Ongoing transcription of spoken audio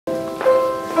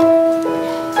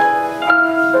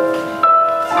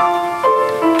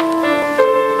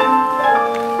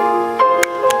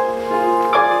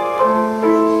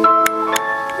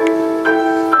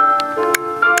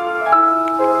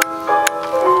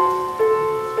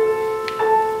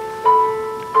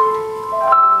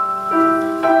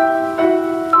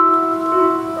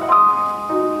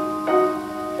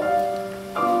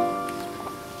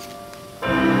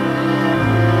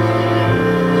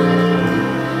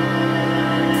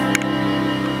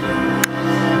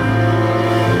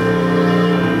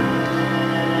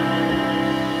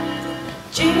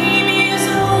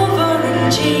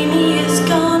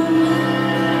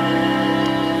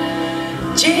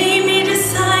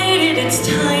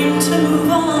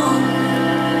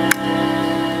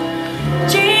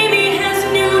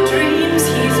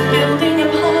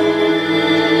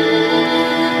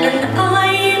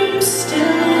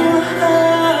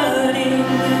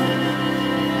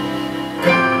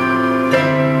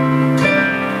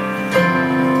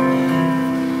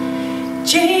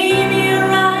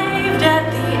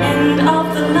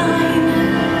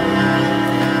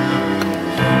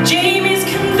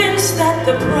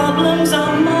problems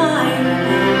are mine.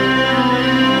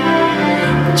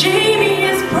 Jamie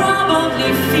is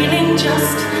probably feeling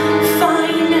just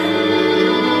fine,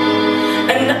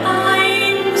 and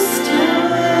I'm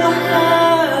still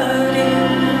hurting.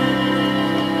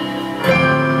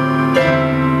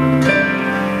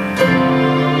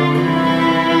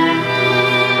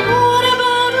 What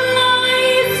about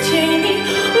lies, Jamie?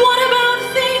 What about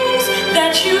things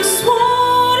that you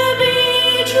swore to be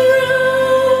true?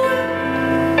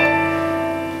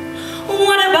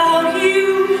 What about you,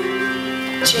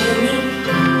 Jamie?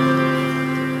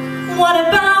 What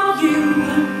about you?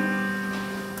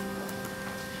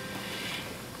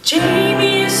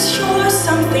 Jamie is sure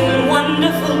something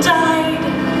wonderful died.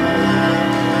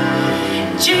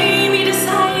 Jamie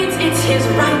decides it's his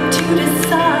right to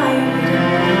decide.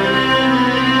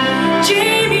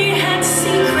 Jamie had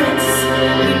secrets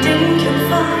he didn't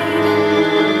confide,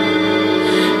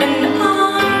 and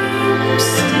I'm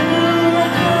still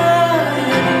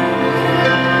hurting.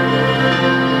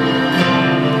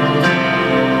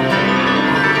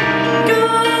 Go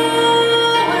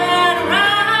and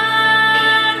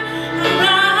run,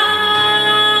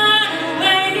 run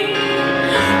away,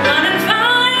 run and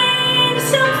find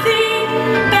something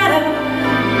better.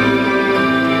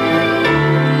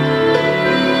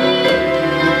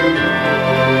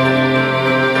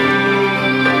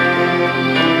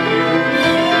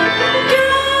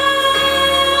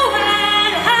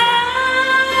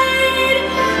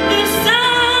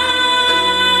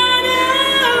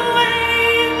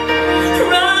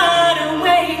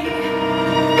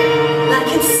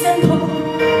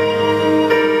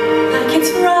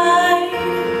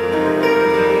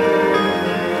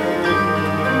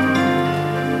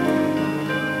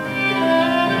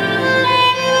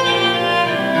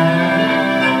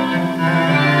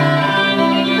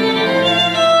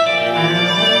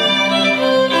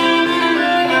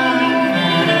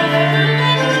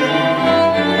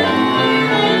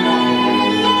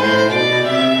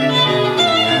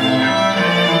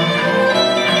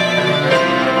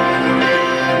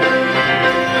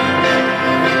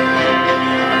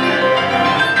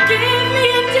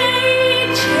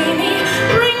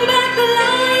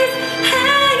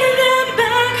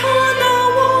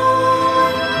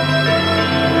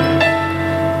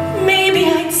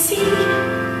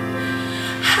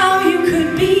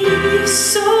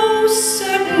 So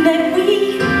certain that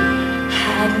we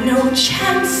had no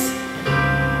chance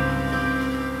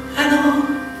at all.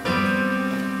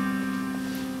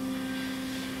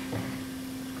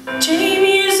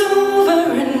 Jamie is over,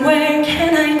 and where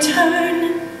can I turn?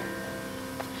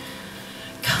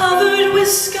 Covered with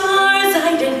scars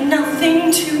I did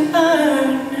nothing to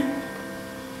earn.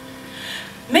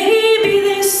 Maybe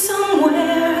there's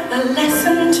somewhere a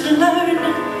lesson to learn.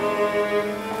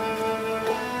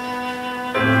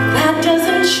 That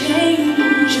doesn't change